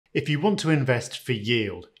If you want to invest for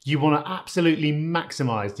yield, you want to absolutely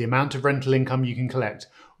maximize the amount of rental income you can collect,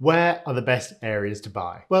 where are the best areas to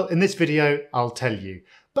buy? Well, in this video, I'll tell you.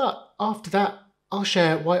 But after that, I'll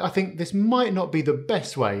share why I think this might not be the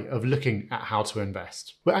best way of looking at how to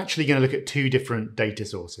invest. We're actually going to look at two different data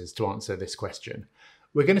sources to answer this question.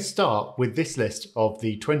 We're going to start with this list of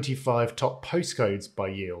the 25 top postcodes by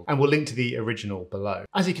yield, and we'll link to the original below.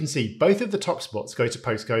 As you can see, both of the top spots go to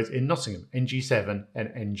postcodes in Nottingham, NG7 and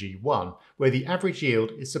NG1, where the average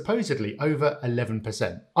yield is supposedly over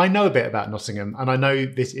 11%. I know a bit about Nottingham, and I know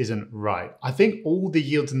this isn't right. I think all the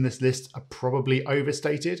yields in this list are probably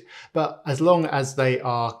overstated, but as long as they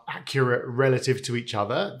are accurate relative to each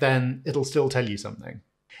other, then it'll still tell you something.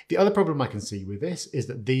 The other problem I can see with this is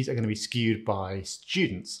that these are going to be skewed by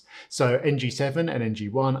students. So NG7 and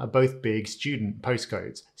NG1 are both big student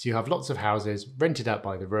postcodes. So you have lots of houses rented out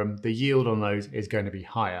by the room. The yield on those is going to be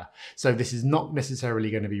higher. So this is not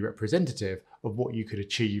necessarily going to be representative of what you could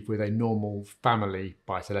achieve with a normal family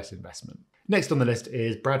buy-to-let investment. Next on the list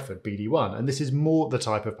is Bradford, BD1, and this is more the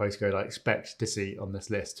type of postcode I expect to see on this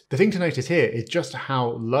list. The thing to notice here is just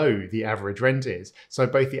how low the average rent is. So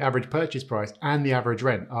both the average purchase price and the average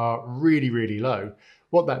rent are really, really low.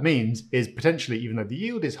 What that means is potentially, even though the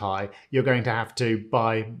yield is high, you're going to have to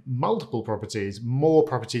buy multiple properties, more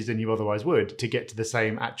properties than you otherwise would, to get to the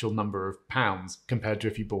same actual number of pounds compared to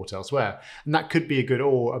if you bought elsewhere. And that could be a good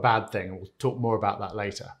or a bad thing. We'll talk more about that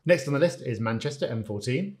later. Next on the list is Manchester,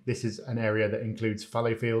 M14. This is an area that includes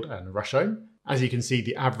Fallowfield and Rusholme. As you can see,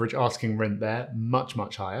 the average asking rent there, much,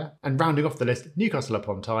 much higher. And rounding off the list, Newcastle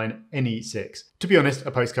upon Tyne, NE6. To be honest,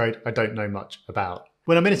 a postcode I don't know much about.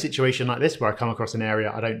 When I'm in a situation like this where I come across an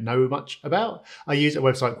area I don't know much about, I use a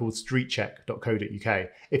website called StreetCheck.co.uk.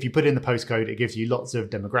 If you put in the postcode, it gives you lots of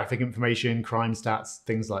demographic information, crime stats,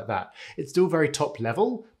 things like that. It's still very top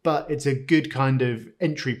level, but it's a good kind of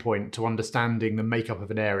entry point to understanding the makeup of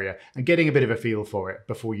an area and getting a bit of a feel for it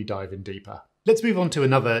before you dive in deeper. Let's move on to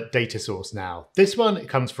another data source now. This one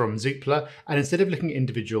comes from Zoopla, and instead of looking at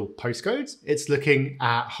individual postcodes, it's looking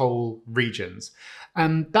at whole regions.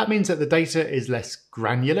 And that means that the data is less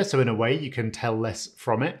granular, so in a way you can tell less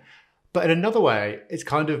from it. But in another way, it's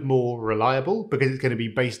kind of more reliable because it's going to be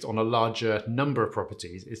based on a larger number of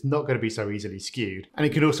properties. It's not going to be so easily skewed. And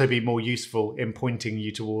it can also be more useful in pointing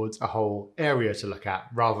you towards a whole area to look at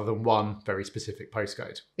rather than one very specific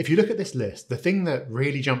postcode. If you look at this list, the thing that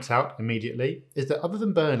really jumps out immediately is that other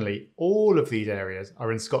than Burnley, all of these areas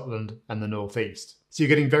are in Scotland and the North East. So you're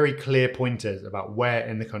getting very clear pointers about where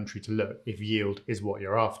in the country to look if yield is what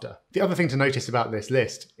you're after. The other thing to notice about this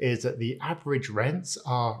list is that the average rents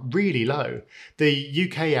are really low. The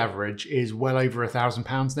UK average is well over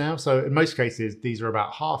 £1,000 now, so in most cases these are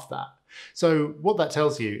about half that. So what that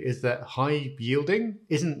tells you is that high yielding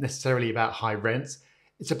isn't necessarily about high rents,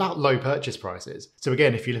 it's about low purchase prices. So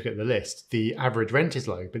again, if you look at the list, the average rent is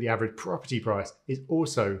low, but the average property price is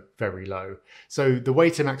also very low. So the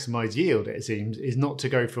way to maximize yield, it seems, is not to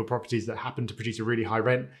go for properties that happen to produce a really high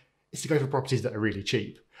rent, it's to go for properties that are really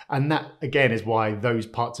cheap. And that, again, is why those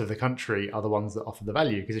parts of the country are the ones that offer the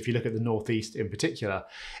value. Because if you look at the Northeast in particular,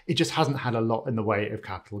 it just hasn't had a lot in the way of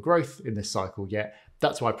capital growth in this cycle yet.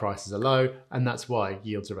 That's why prices are low, and that's why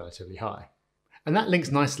yields are relatively high. And that links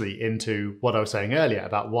nicely into what I was saying earlier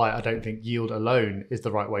about why I don't think yield alone is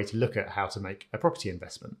the right way to look at how to make a property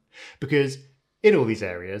investment. Because in all these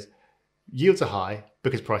areas, yields are high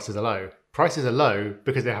because prices are low. Prices are low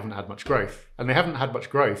because they haven't had much growth. And they haven't had much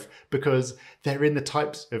growth because they're in the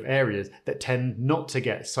types of areas that tend not to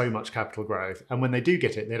get so much capital growth. And when they do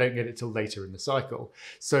get it, they don't get it till later in the cycle.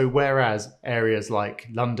 So whereas areas like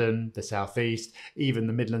London, the Southeast, even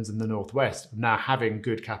the Midlands and the Northwest are now having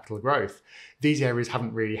good capital growth, these areas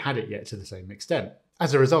haven't really had it yet to the same extent.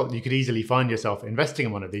 As a result, you could easily find yourself investing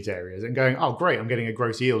in one of these areas and going, oh great, I'm getting a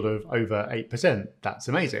gross yield of over 8%. That's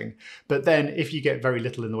amazing. But then if you get very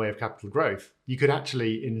little in the way of capital growth, you could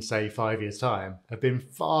actually, in say 5 years' time, have been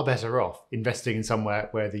far better off investing in somewhere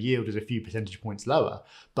where the yield is a few percentage points lower,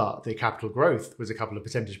 but the capital growth was a couple of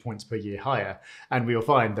percentage points per year higher. And we'll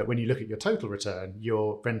find that when you look at your total return,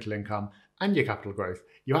 your rental income and your capital growth,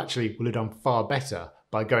 you actually will have done far better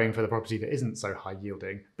by going for the property that isn't so high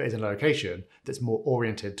yielding, but is in a location that's more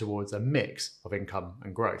oriented towards a mix of income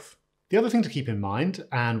and growth. The other thing to keep in mind,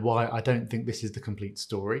 and why I don't think this is the complete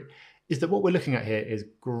story, is that what we're looking at here is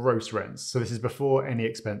gross rents. So this is before any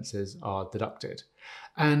expenses are deducted.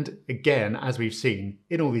 And again, as we've seen,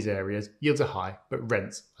 in all these areas, yields are high, but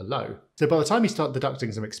rents are low. So by the time you start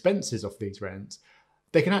deducting some expenses off these rents,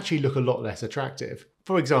 they can actually look a lot less attractive.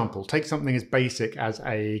 For example, take something as basic as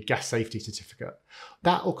a gas safety certificate.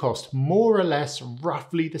 That will cost more or less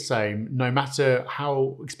roughly the same no matter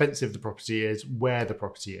how expensive the property is, where the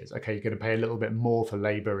property is. Okay, you're going to pay a little bit more for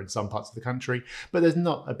labour in some parts of the country, but there's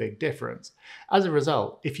not a big difference. As a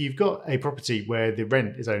result, if you've got a property where the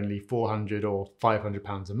rent is only £400 or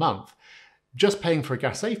 £500 a month, just paying for a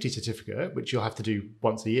gas safety certificate, which you'll have to do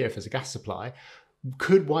once a year if there's a gas supply,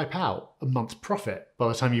 could wipe out a month's profit by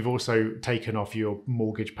the time you've also taken off your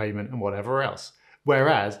mortgage payment and whatever else.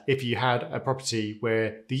 Whereas if you had a property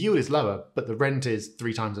where the yield is lower, but the rent is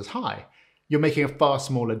 3 times as high, you're making a far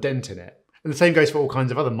smaller dent in it. And the same goes for all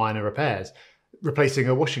kinds of other minor repairs. Replacing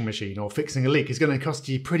a washing machine or fixing a leak is going to cost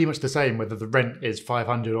you pretty much the same whether the rent is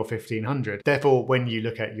 $500 or $1,500. Therefore, when you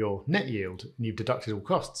look at your net yield and you've deducted all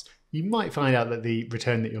costs, you might find out that the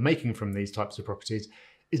return that you're making from these types of properties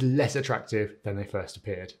is less attractive than they first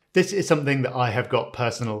appeared. This is something that I have got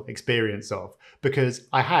personal experience of because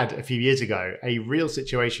I had a few years ago a real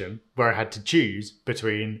situation where I had to choose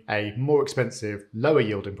between a more expensive, lower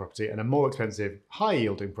yielding property and a more expensive, high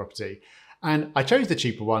yielding property. And I chose the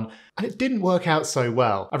cheaper one and it didn't work out so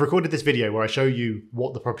well. I've recorded this video where I show you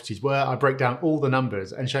what the properties were, I break down all the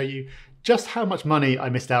numbers and show you just how much money I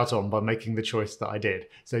missed out on by making the choice that I did.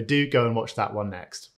 So do go and watch that one next.